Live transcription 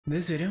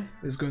This video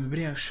is going to be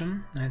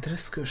reaction and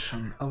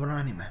discussion of our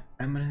anime,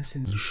 Eminence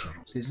in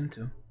Season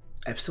 2,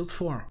 Episode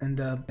 4, and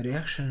the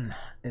reaction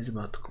is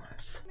about to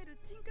commence.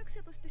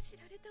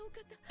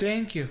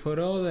 Thank you for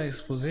all the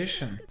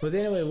exposition. But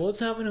anyway, what's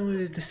happening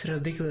with this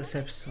ridiculous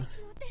episode?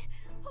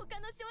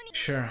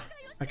 Sure,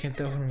 I can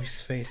tell from his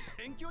face.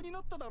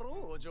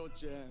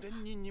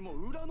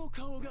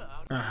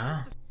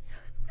 Uh-huh.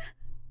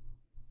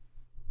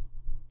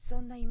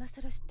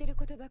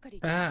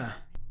 Ah.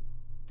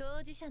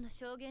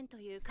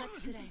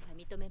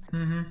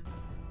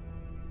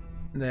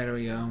 There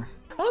we go.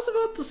 I was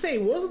about to say,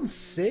 wasn't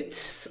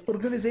SIT's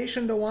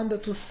organization the one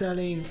that was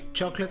selling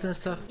chocolate and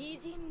stuff?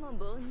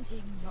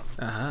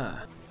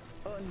 Aha.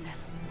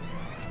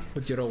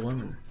 But you're a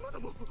woman.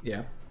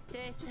 Yeah.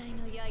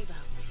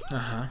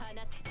 Uh-huh.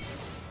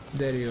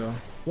 There you go.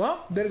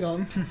 Well, they're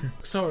gone.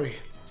 Sorry,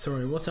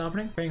 what's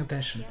happening? Paying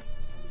attention.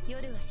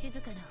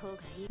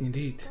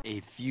 Indeed. A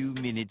few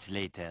minutes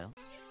later.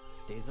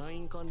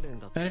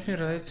 Anything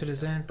related to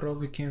design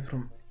probably came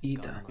from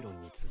Ida.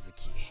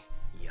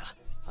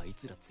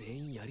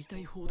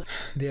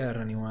 They are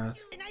running wild.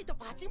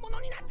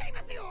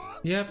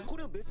 Yep.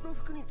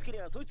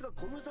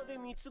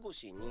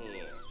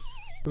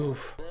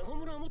 Oof.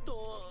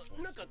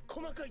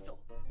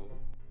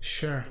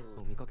 Sure.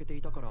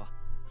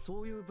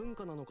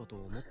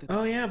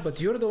 Oh yeah, but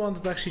you're the one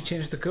that actually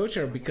changed the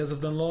culture because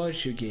of the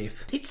knowledge you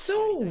gave. It's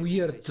so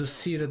weird to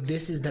see that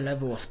this is the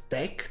level of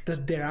tech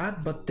that they're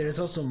at, but there's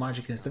also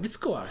magic and stuff. It's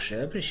cool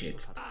actually, I appreciate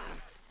it.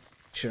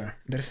 Sure,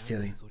 they're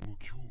stealing.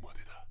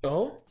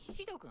 Oh?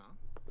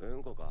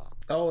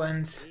 Oh,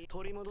 and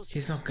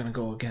he's not gonna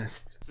go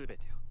against.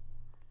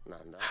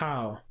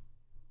 How?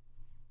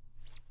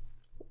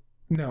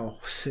 No,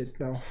 Sid,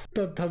 no.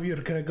 Don't tell me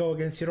you're gonna go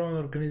against your own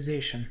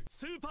organization.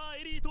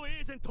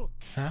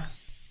 Huh?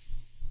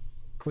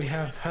 We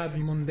have had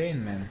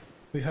Mundane Man.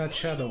 We had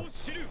Shadow.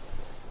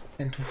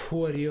 And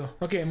who are you?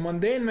 Okay,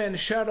 Mundane Man,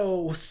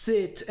 Shadow,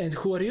 Sid, and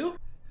who are you?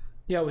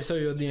 Yeah, we saw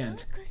you at the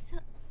end.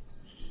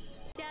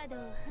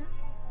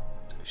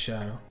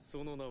 Shadow.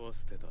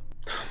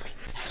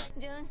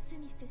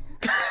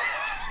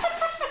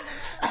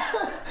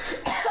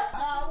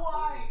 Oh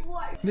my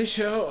Why? This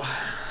show,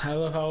 I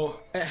love how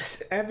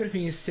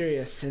everything is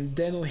serious, and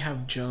then we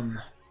have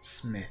John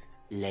Smith.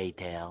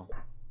 Later.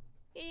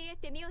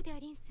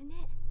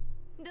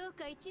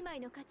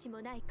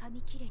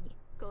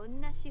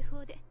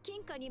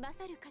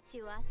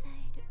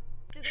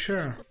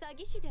 Sure.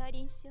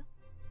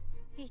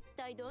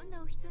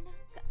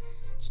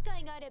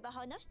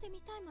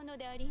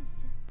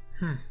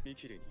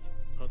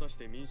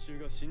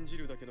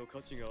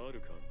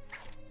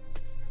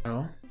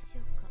 Oh?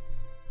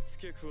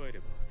 付け加えれ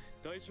ば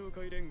大商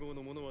会連合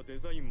のものはデ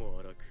ザインも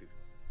荒く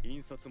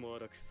印刷も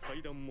荒く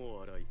裁断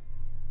も荒い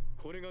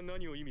これが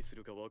何を意味す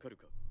るかわかる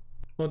か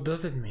What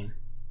does it mean?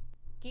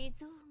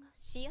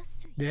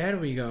 There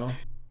we go.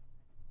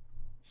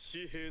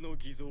 紙幣の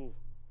偽造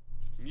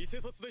偽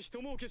札で人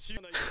儲けし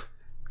ない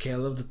Okay, I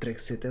love the trick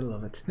set, I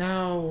love it.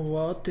 Now,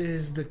 what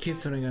is the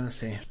kitsune gonna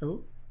say?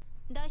 Oh?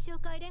 大商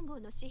会連合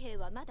の紙幣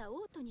はまだオ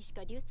ートにし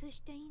か流通し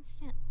ていん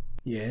せん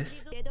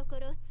Yes. 出どこ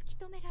ろを突き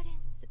止められ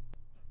んす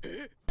こ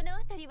の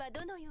あたりは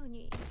どのよう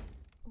に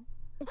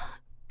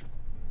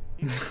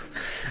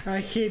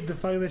I hate the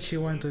fact that she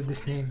went with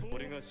this name. こ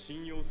れが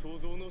信用創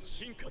造の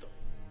進化だ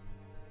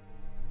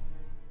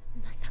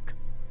まさか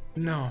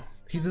No,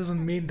 he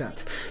doesn't mean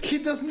that. He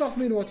does not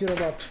mean what you're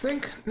about to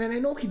think, and I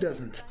know he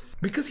doesn't.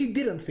 Because he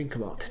didn't think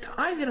about it.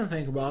 I didn't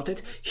think about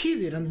it. He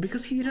didn't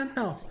because he didn't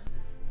know.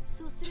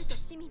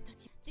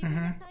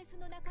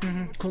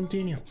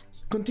 Continue.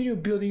 Continue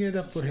building it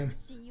up for him.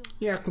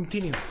 Yeah,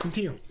 continue.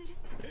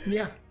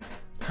 Yeah.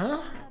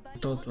 Huh?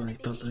 Totally.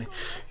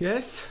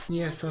 Yes,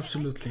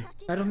 absolutely.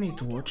 I don't need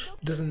to watch.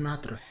 Doesn't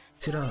matter.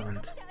 It's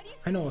irrelevant.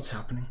 I know what's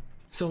happening.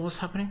 So what's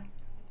happening?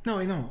 No,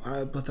 I know,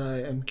 but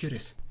I'm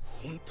curious.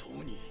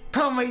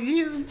 Oh my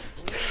Jesus!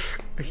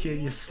 I hate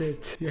you,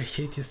 Sid. I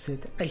hate you,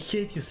 Sid. I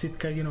hate you, Sid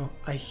Kagino.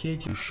 I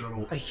hate you,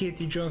 Shadow. I hate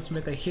you, John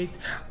Smith.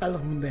 I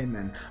love Mundane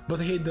Man, but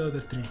I hate the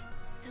other three.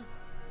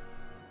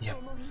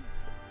 Yep.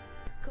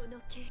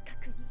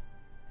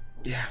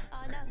 Yeah,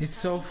 it's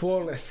so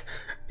flawless.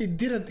 He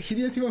didn't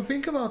even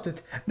think about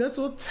it. That's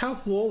how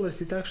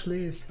flawless it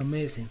actually is.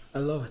 Amazing. I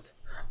love it.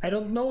 I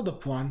don't know the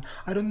plan.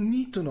 I don't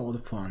need to know the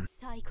plan.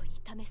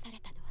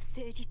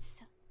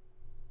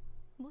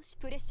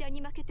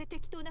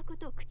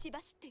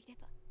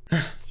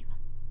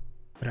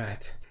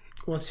 Right.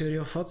 What's your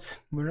real thoughts?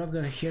 We're not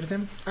gonna hear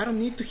them. I don't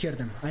need to hear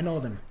them. I know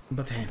them.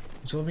 But hey,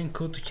 it's all been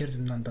cool to hear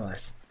them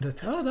nonetheless.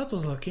 That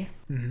was lucky.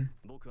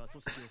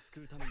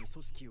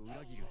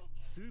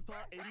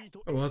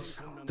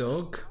 What's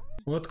dog?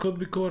 What could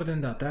be cooler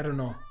than that? I don't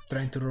know.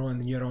 Trying to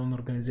ruin your own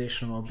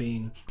organization while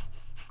being...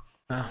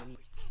 Ah.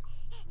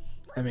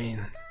 I mean...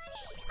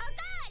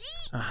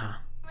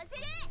 Aha.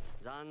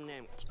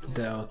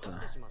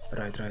 Delta.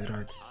 Right.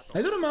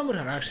 I don't remember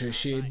her actually.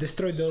 She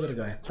destroyed the other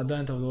guy at the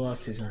end of the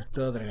last season.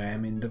 The other guy, I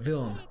mean the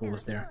villain who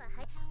was there.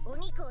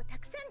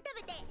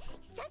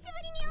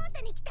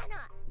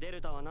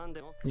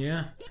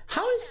 Yeah.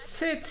 How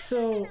is it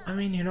so? I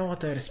mean, you know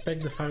what? I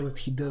respect the fact that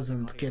he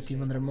doesn't get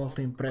even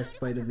remotely impressed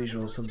by the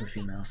visuals of the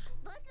females.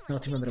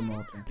 Not even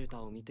remotely.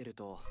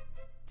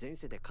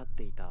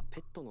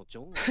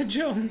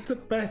 John, the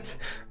pet.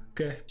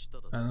 Okay,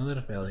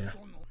 another failure.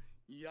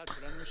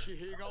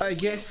 I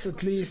guess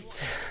at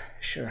least.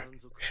 Sure.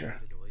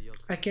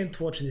 I can't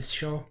watch this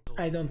show.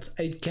 I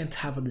can't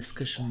have a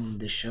discussion on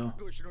this show.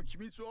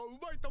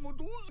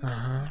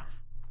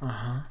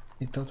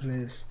 It totally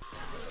is.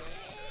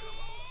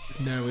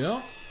 There we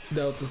go.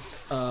 That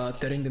was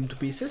tearing them to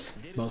pieces.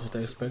 About what I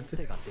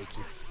expected.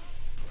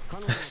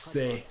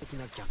 Stay.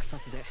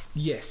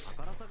 Yes.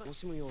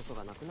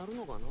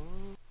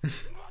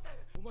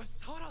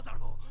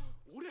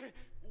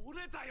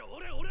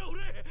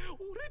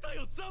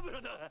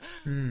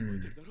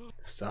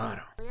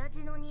 Sarah.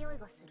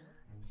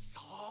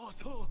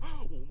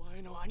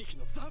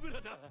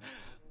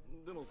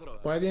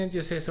 Why didn't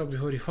you say so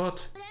before you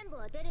fought?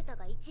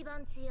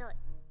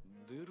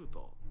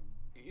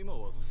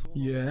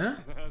 Yeah?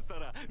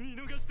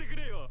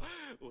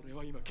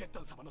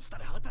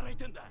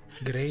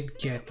 Great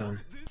Geton.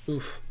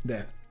 Oof,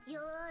 there.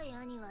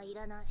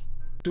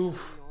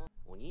 Oof.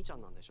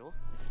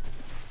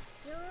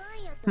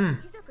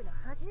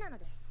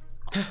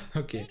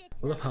 Okay,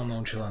 love how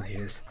nonchalant he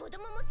is.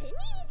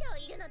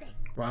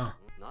 Wow.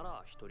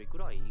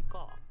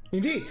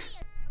 Indeed.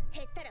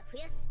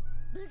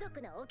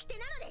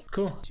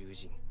 Cool.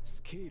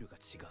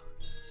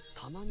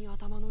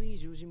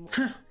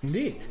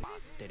 Indeed.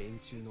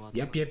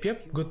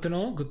 Yep. Good to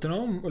know.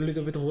 A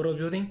little bit of world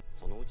building.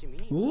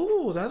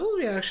 Ooh, that will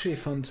be actually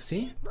fun to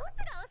see.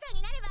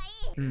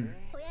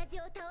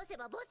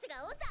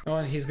 Oh,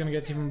 and he's gonna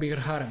get even bigger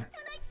harem.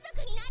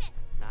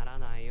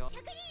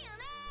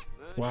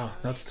 Wow,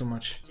 that's too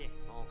much.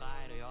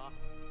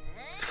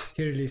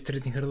 He really is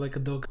treating her like a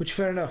dog. Which,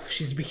 fair enough,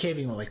 she's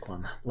behaving like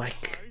one.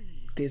 Like,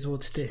 it is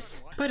what it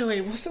is. By the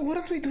way,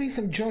 weren't we doing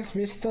some John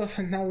Smith stuff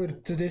and now we're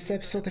to this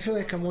episode? I feel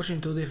like I'm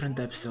watching two different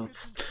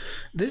episodes.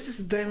 This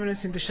is the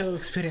Eminence in the Shadow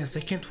experience.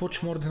 I can't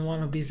watch more than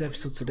one of these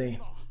episodes a day.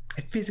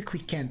 I physically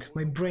can't.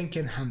 My brain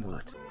can't handle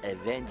it.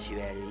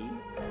 Eventually.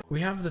 We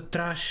have the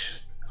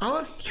trash.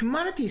 Our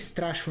humanity is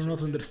trash for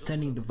not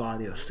understanding the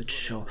value of such a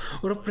show,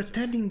 or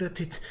pretending that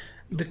it's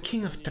the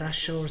king of trash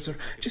shows, or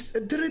just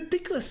the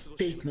ridiculous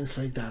statements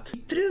like that.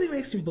 It really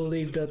makes me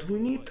believe that we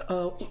need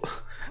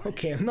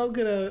okay, I'm not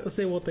gonna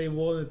say what I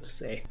wanted to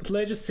say, but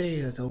let's just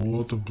say that a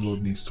lot of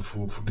blood needs to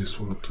fall for this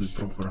world to be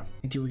proper.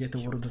 Until we get a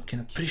world that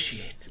can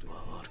appreciate.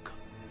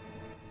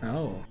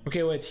 Oh,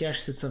 okay, wait, he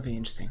actually said something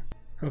interesting.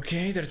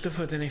 Okay, they're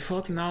tougher than I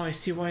thought. Now I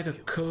see why the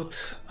code.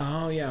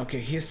 Oh yeah, okay,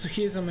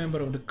 he's a member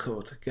of the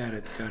code. Got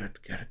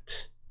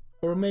it.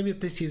 Or maybe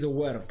at least he's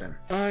aware of them.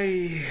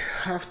 I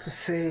have to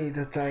say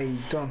that I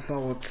don't know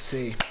what to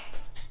say.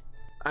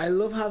 I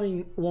love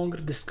having longer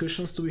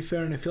discussions, to be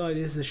fair, and I feel like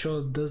this is a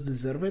show that does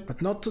deserve it,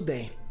 but not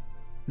today.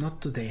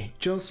 Not today.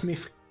 John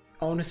Smith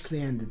honestly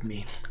ended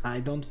me.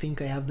 I don't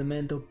think I have the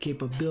mental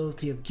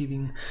capability of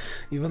giving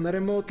even a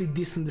remotely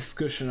decent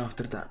discussion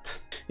after that.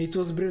 It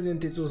was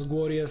brilliant, it was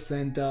glorious,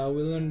 and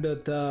we learned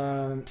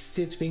that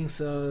Sid thinks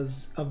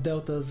of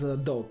Delta as a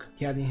dog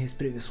he had in his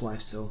previous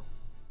wife, so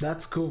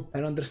that's cool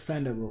and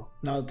understandable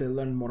now that I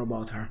learned more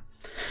about her.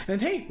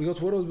 And hey, we got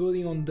world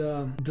building on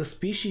the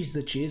species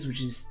that she is,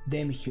 which is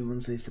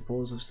demi-humans, I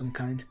suppose, of some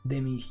kind.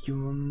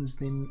 Demi-humans,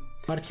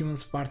 part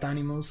humans, part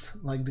animals,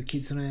 like the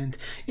kitsune. And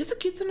is the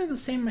kitsune the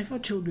same? I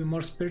thought she would be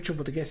more spiritual,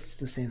 but I guess it's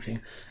the same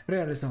thing.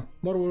 Regardless, no.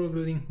 More world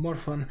building, more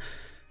fun,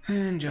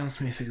 and John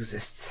Smith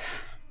exists.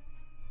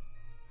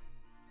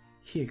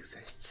 He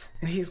exists.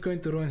 And he's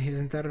going to ruin his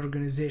entire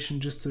organization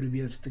just to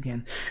rebuild it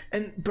again.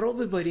 And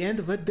probably by the end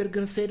of it, they're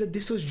gonna say that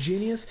this was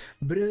genius,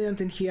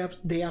 brilliant, and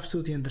they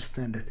absolutely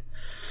understand it.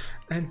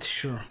 And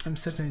sure, I'm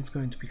certain it's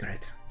going to be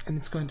great. And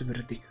it's going to be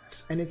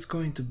ridiculous. And it's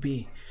going to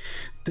be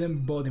the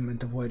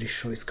embodiment of why this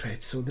show is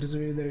great. So there's a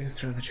video there,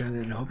 strategy,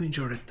 and I hope you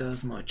enjoyed it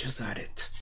as much as I did.